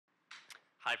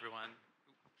Hi, everyone.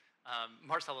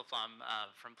 Marcel LaFlamme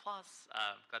from PLOS.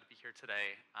 Glad to be here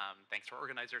today. Thanks to our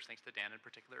organizers, thanks to Dan in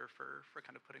particular for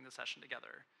kind of putting the session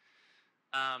together.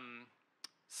 Um,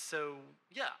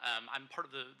 I'm part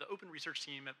of the open research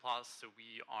team at PLOS, so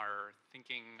we are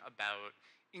thinking about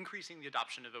increasing the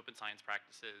adoption of open science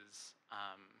practices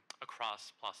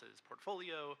across PLOS's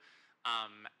portfolio.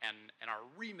 And our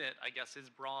remit, I guess, is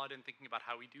broad in thinking about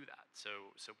how we do that. So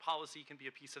policy can be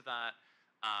a piece of that.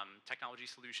 Technology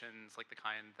solutions like the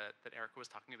kind that Erica was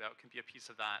talking about can be a piece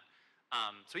of that.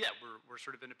 We're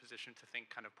sort of in a position to think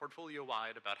kind of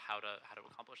portfolio-wide about how to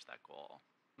accomplish that goal.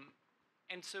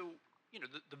 And so,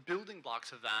 the building blocks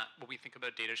of that, when we think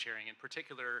about data sharing in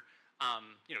particular,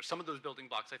 some of those building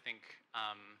blocks I think,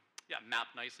 map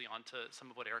nicely onto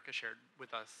some of what Erica shared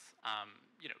with us.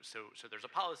 So there's a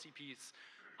policy piece.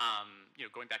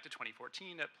 Going back to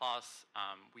 2014 at PLOS,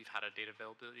 we've had a data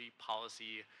availability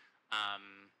policy.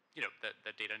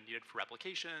 That data needed for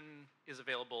replication is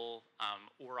available,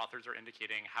 or authors are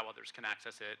indicating how others can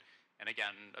access it. And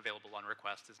again, available on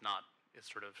request is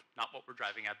sort of not what we're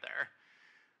driving at there.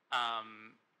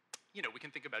 We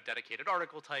can think about dedicated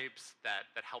article types that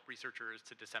help researchers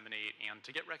to disseminate and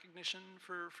to get recognition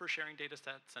for sharing data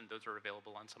sets, and those are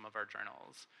available on some of our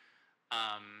journals.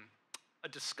 A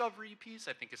discovery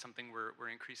piece, I think, is something we're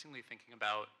increasingly thinking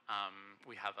about.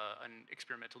 We have an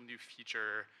experimental new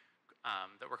feature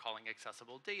that we're calling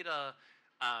accessible data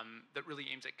that really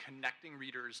aims at connecting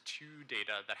readers to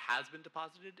data that has been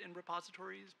deposited in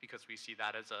repositories because we see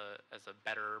that as a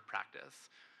better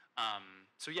practice.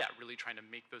 Really trying to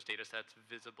make those data sets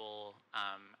visible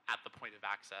at the point of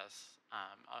access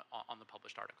on the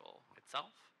published article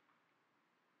itself.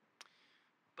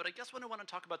 But I guess what I want to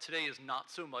talk about today is not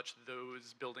so much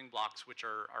those building blocks which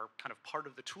are kind of part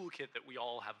of the toolkit that we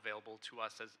all have available to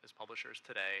us as publishers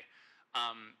today.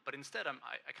 But instead,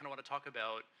 I kind of want to talk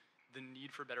about the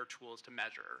need for better tools to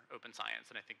measure open science.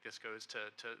 And I think this goes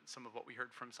to some of what we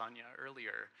heard from Sonia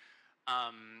earlier.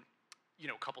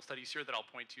 A couple studies here that I'll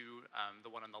point to. The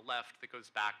one on the left that goes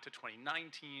back to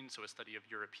 2019, so a study of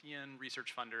European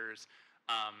research funders.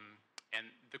 And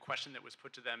the question that was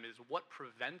put to them is, what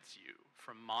prevents you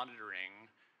from monitoring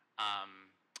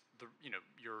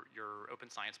your open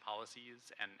science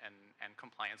policies and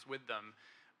compliance with them?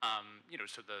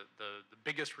 So the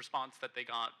biggest response that they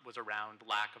got was around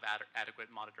lack of adequate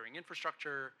monitoring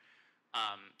infrastructure.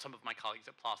 Some of my colleagues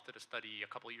at PLOS did a study a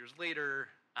couple years later,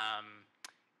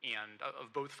 and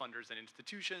of both funders and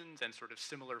institutions, and sort of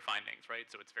similar findings, right?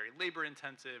 So it's very labor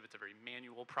intensive, it's a very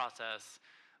manual process.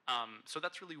 So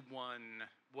that's really one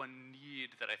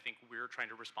need that I think we're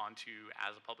trying to respond to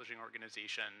as a publishing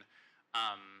organization.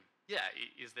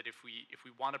 Is that if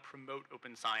we want to promote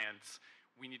open science,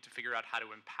 we need to figure out how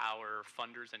to empower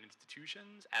funders and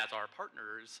institutions as our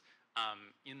partners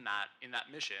in that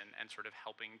mission and sort of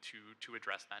helping to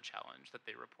address that challenge that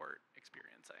they report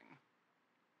experiencing.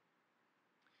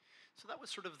 So that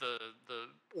was sort of the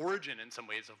origin in some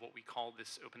ways of what we call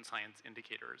this Open Science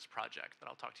Indicators project that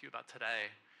I'll talk to you about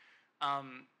today.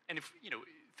 And if,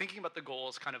 thinking about the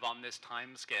goals kind of on this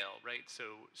time scale, right?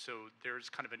 So there's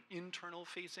kind of an internal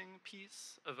facing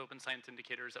piece of Open Science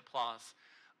Indicators at PLOS,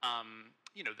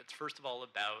 that's first of all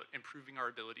about improving our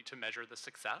ability to measure the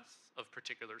success of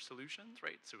particular solutions,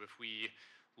 right? So if we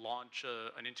launch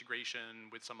an integration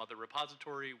with some other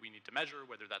repository, we need to measure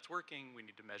whether that's working. We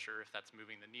need to measure if that's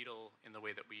moving the needle in the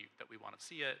way that we want to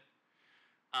see it.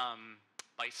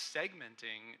 By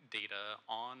segmenting data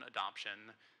on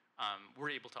adoption, we're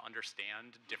able to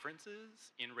understand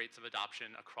differences in rates of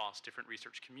adoption across different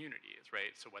research communities,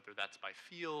 right? So whether that's by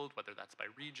field, whether that's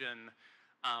by region,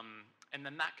 and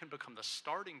then that can become the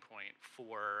starting point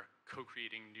for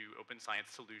co-creating new open science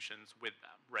solutions with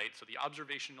them, right? So the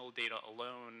observational data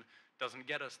alone doesn't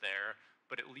get us there,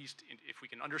 but at least if we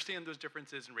can understand those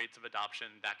differences in rates of adoption,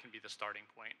 that can be the starting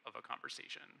point of a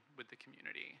conversation with the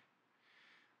community.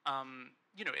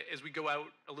 As we go out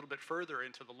a little bit further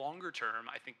into the longer term,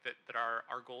 I think that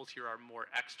our goals here are more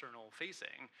external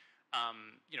facing.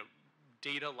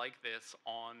 Data like this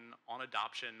on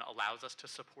adoption allows us to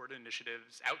support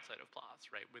initiatives outside of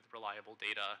PLOS, right, with reliable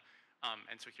data.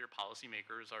 And so here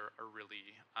policymakers are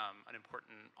really an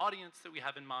important audience that we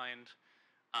have in mind.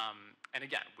 And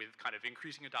again, with kind of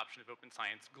increasing adoption of open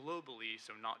science globally,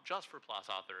 so not just for PLOS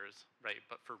authors, right,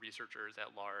 but for researchers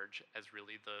at large as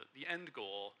really the end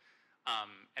goal.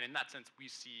 And in that sense, we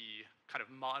see kind of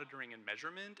monitoring and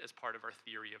measurement as part of our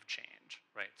theory of change,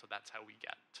 right? So that's how we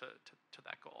get to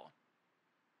that goal.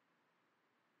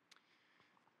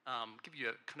 give you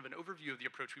a kind of an overview of the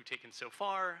approach we've taken so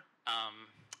far.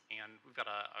 And we've got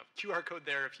a QR code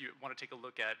there if you want to take a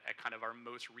look at kind of our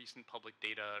most recent public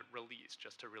data release,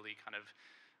 just to really kind of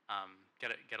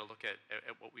get a look at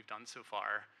what we've done so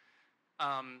far.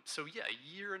 So yeah, a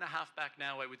year and a half back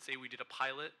now, I would say we did a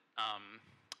pilot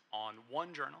on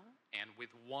one journal and with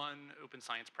one open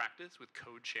science practice, with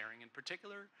code sharing in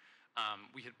particular.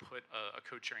 We had put a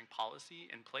code sharing policy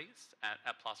in place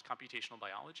at PLOS Computational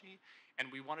Biology, and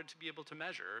we wanted to be able to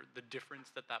measure the difference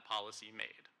that that policy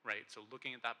made, right? So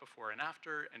looking at that before and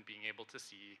after and being able to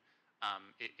see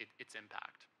its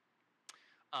impact.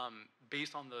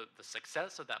 Based on the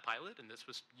success of that pilot, and this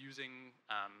was using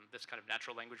this kind of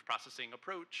natural language processing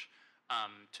approach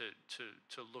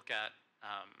to look at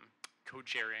code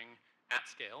sharing at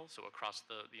scale, so across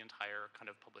the entire kind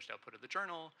of published output of the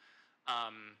journal,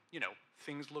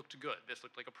 things looked good. This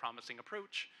looked like a promising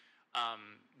approach.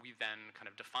 We then kind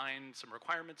of defined some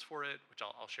requirements for it, which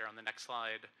I'll share on the next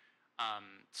slide,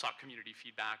 sought community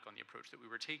feedback on the approach that we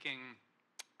were taking,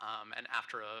 and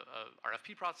after a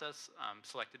RFP process,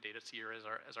 selected DataSeer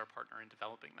as our partner in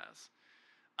developing this.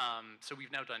 So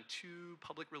we've now done 2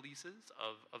 public releases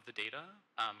of the data,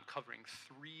 covering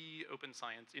 3 open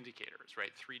science indicators,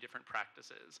 right? 3 different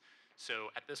practices.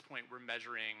 So at this point, we're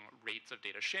measuring rates of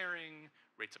data sharing,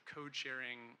 rates of code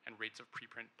sharing, and rates of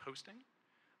preprint posting.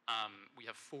 We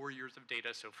have 4 years of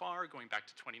data so far, going back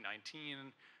to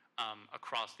 2019,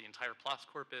 across the entire PLOS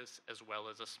corpus, as well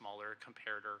as a smaller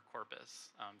comparator corpus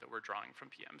that we're drawing from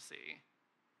PMC.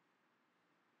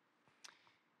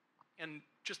 And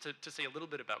just to say a little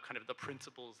bit about kind of the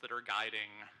principles that are guiding,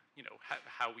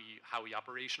 how we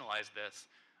operationalize this,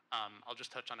 I'll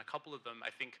just touch on a couple of them.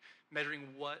 I think measuring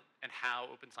what and how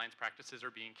open science practices are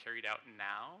being carried out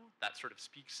now, that sort of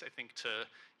speaks, I think, to,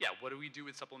 yeah, what do we do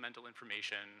with supplemental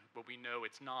information? Well, we know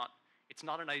it's not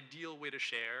an ideal way to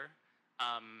share,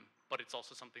 but it's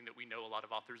also something that we know a lot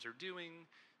of authors are doing.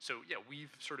 So yeah,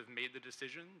 we've sort of made the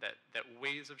decision that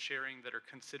ways of sharing that are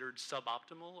considered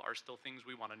suboptimal are still things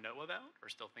we want to know about, or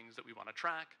still things that we want to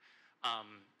track,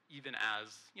 even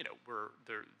as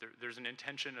there's an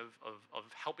intention of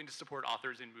helping to support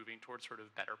authors in moving towards sort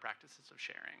of better practices of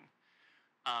sharing.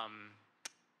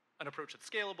 An approach that's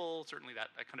scalable, certainly that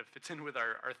kind of fits in with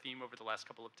our theme over the last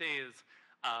couple of days.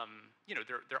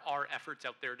 There are efforts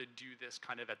out there to do this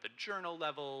kind of at the journal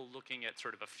level, looking at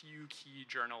sort of a few key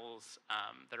journals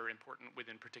that are important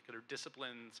within particular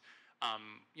disciplines.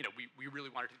 We really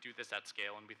wanted to do this at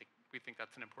scale, and we think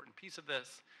that's an important piece of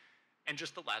this. And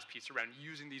just the last piece around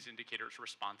using these indicators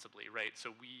responsibly, right?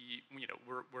 So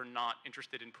we're not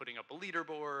interested in putting up a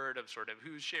leaderboard of sort of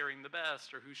who's sharing the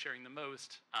best or who's sharing the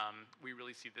most. We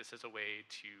really see this as a way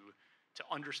to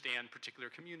understand particular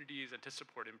communities and to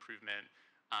support improvement,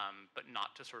 but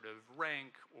not to sort of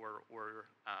rank or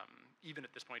even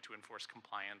at this point to enforce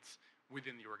compliance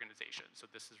within the organization. So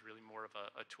this is really more of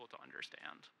a tool to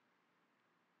understand.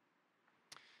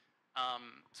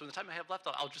 So in the time I have left,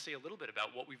 I'll just say a little bit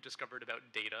about what we've discovered about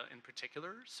data in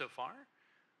particular so far.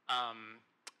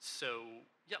 So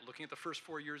yeah, looking at the first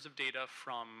 4 years of data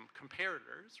from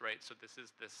comparators, right? So this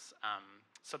is this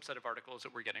subset of articles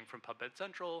that we're getting from PubMed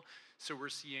Central. So we're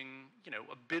seeing,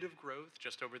 a bit of growth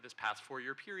just over this past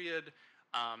 4-year period.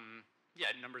 Yeah,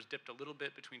 numbers dipped a little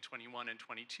bit between 21 and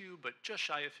 22, but just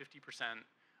shy of 50%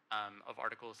 of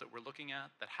articles that we're looking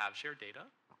at that have shared data.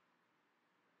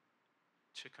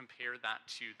 To compare that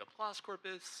to the PLOS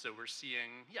corpus, so we're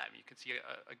seeing, yeah, you can see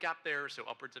a gap there, so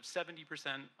upwards of 70%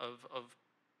 of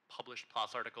published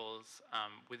PLOS articles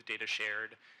with data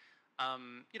shared.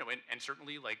 And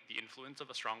certainly like the influence of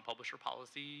a strong publisher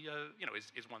policy,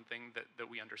 is one thing that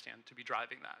we understand to be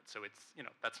driving that. So it's,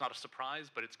 that's not a surprise,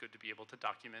 but it's good to be able to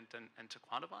document and to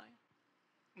quantify.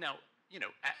 Now,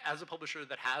 as a publisher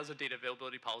that has a data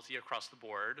availability policy across the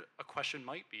board, a question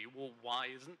might be, well, why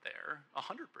isn't there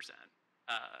 100%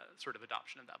 sort of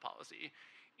adoption of that policy?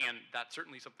 And that's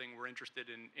certainly something we're interested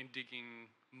in digging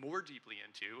more deeply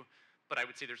into. But I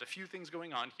would say there's a few things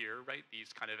going on here, right?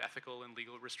 These kind of ethical and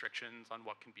legal restrictions on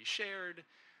what can be shared.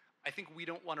 I think we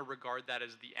don't want to regard that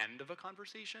as the end of a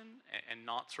conversation and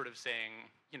not sort of saying,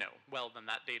 well, then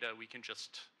that data we can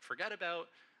just forget about.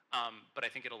 But I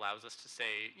think it allows us to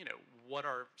say, what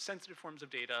are sensitive forms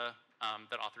of data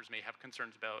that authors may have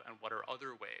concerns about, and what are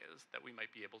other ways that we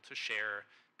might be able to share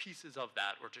pieces of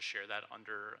that or to share that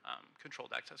under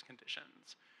controlled access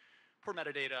conditions. Poor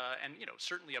metadata, and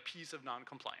certainly a piece of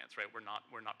non-compliance, right? We're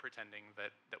not pretending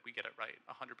that we get it right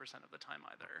 100% of the time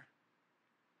either.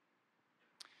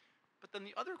 But then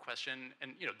the other question,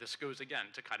 and this goes again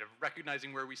to kind of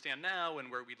recognizing where we stand now and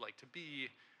where we'd like to be.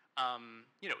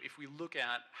 if we look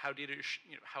at how data is,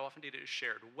 how often data is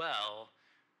shared well,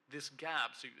 this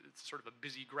gap, so it's sort of a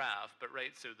busy graph, but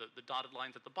right, so the dotted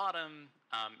lines at the bottom,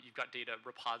 you've got data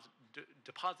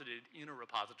deposited in a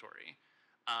repository.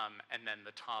 And then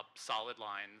the top solid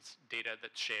lines, data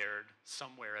that's shared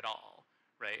somewhere at all,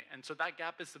 right? And so that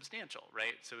gap is substantial,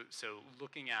 right? So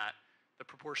looking at the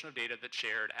proportion of data that's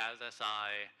shared as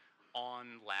SI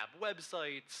on lab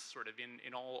websites, sort of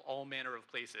in all manner of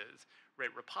places,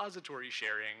 right? Repository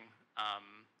sharing,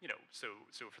 so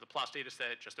for the PLOS data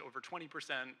set, just over 20%,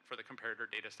 for the comparator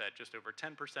data set, just over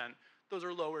 10%, those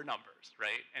are lower numbers,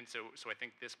 right? And so I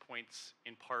think this points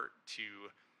in part to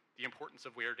the importance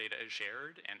of where data is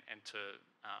shared and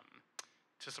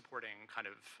to supporting kind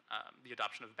of the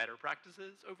adoption of better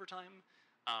practices over time,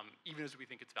 even as we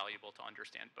think it's valuable to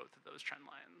understand both of those trend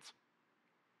lines.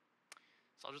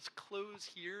 So I'll just close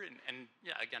here and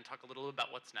yeah, again, talk a little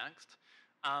about what's next.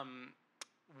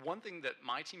 One thing that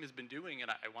my team has been doing, and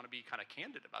I want to be kind of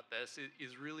candid about this,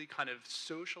 is really kind of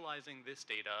socializing this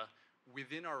data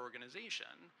within our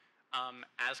organization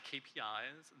as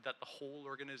KPIs that the whole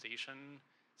organization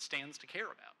stands to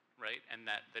care about, right? And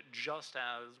that just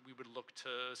as we would look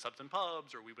to subs and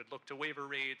pubs, or we would look to waiver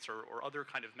rates, or other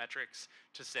kind of metrics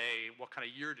to say, what kind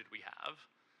of year did we have,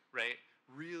 right?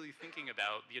 Really thinking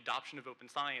about the adoption of open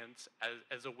science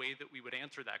as a way that we would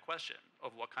answer that question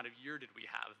of what kind of year did we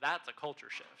have. That's a culture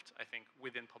shift, I think,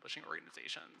 within publishing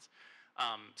organizations.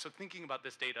 So thinking about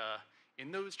this data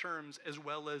in those terms, as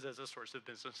well as a source of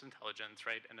business intelligence,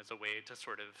 right? And as a way to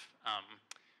sort of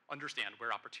understand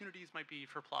where opportunities might be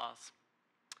for PLOS.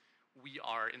 We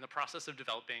are in the process of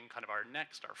developing kind of our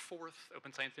fourth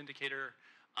open science indicator,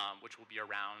 which will be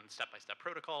around step-by-step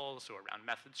protocols, so around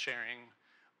methods sharing.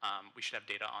 We should have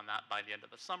data on that by the end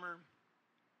of the summer.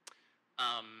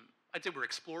 I'd say we're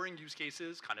exploring use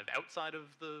cases kind of outside of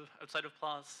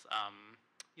PLOS,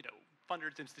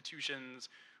 funders, institutions.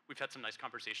 We've had some nice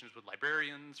conversations with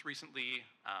librarians recently,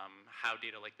 how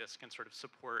data like this can sort of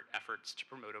support efforts to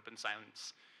promote open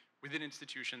science within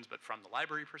institutions, but from the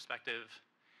library perspective.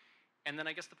 And then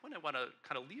I guess the point I want to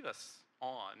kind of leave us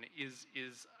on is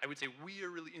I would say we are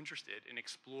really interested in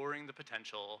exploring the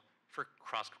potential for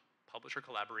cross-publisher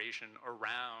collaboration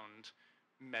around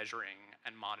measuring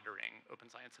and monitoring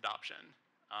open science adoption.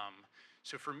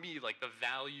 So for me, like, the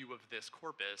value of this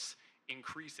corpus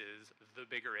increases the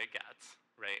bigger it gets,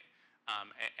 right?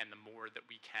 And the more that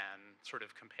we can sort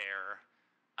of compare,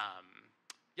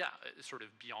 sort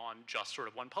of beyond just sort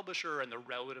of one publisher and the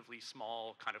relatively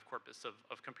small kind of corpus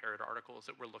of comparator articles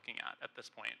that we're looking at this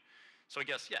point. So I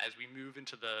guess, yeah, as we move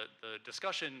into the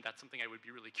discussion, that's something I would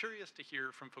be really curious to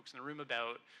hear from folks in the room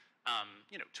about.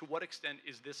 To what extent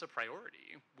is this a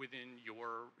priority within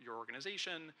your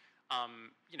organization?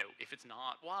 If it's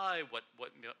not, why? What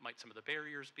might some of the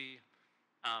barriers be?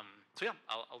 So yeah,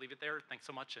 I'll leave it there. Thanks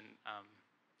so much, and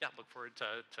yeah, look forward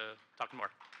to talking more.